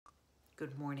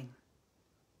Good morning.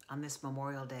 On this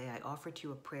Memorial Day, I offer to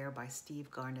you a prayer by Steve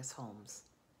Garnaas Holmes.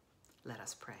 Let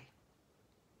us pray.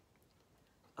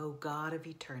 O God of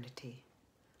eternity,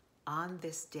 on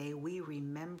this day we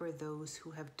remember those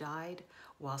who have died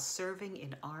while serving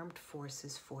in armed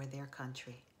forces for their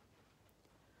country.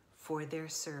 For their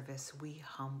service, we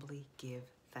humbly give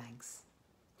thanks.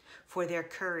 For their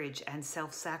courage and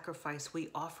self-sacrifice, we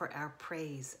offer our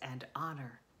praise and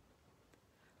honor.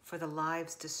 For the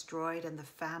lives destroyed and the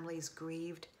families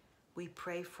grieved, we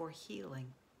pray for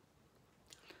healing.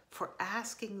 For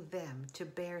asking them to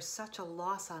bear such a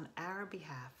loss on our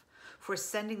behalf, for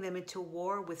sending them into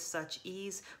war with such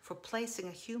ease, for placing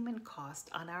a human cost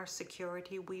on our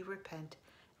security, we repent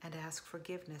and ask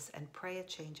forgiveness and pray a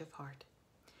change of heart.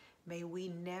 May we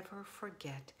never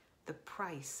forget the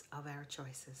price of our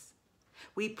choices.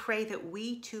 We pray that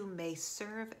we too may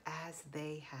serve as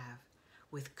they have,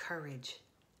 with courage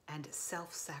and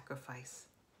self-sacrifice,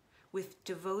 with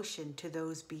devotion to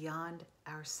those beyond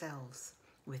ourselves,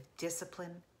 with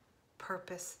discipline,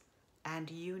 purpose, and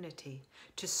unity,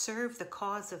 to serve the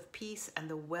cause of peace and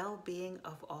the well-being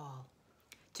of all,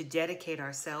 to dedicate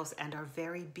ourselves and our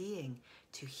very being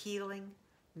to healing,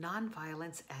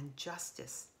 nonviolence, and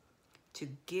justice, to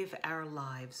give our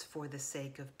lives for the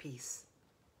sake of peace.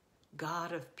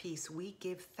 God of peace, we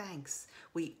give thanks,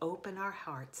 we open our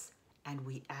hearts, and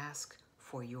we ask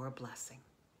for your blessing.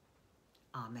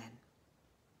 Amen.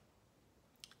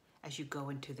 As you go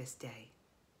into this day,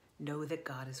 know that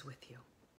God is with you.